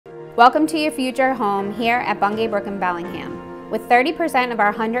Welcome to your future home here at Bungay, Brook in Bellingham. With 30% of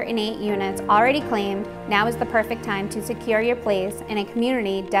our 108 units already claimed, now is the perfect time to secure your place in a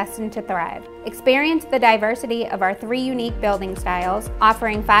community destined to thrive. Experience the diversity of our 3 unique building styles,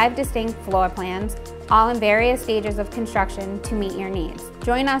 offering 5 distinct floor plans, all in various stages of construction to meet your needs.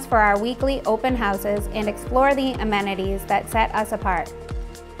 Join us for our weekly open houses and explore the amenities that set us apart.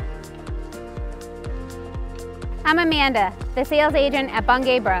 I'm Amanda, the sales agent at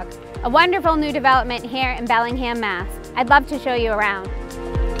Bungay Brook, a wonderful new development here in Bellingham, Mass. I'd love to show you around.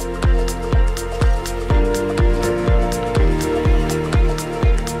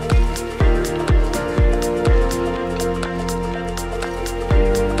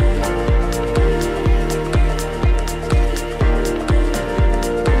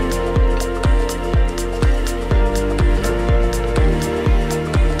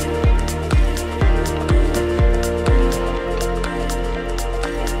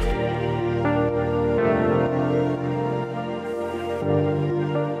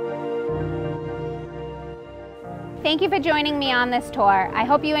 Thank you for joining me on this tour. I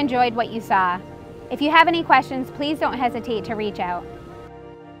hope you enjoyed what you saw. If you have any questions, please don't hesitate to reach out.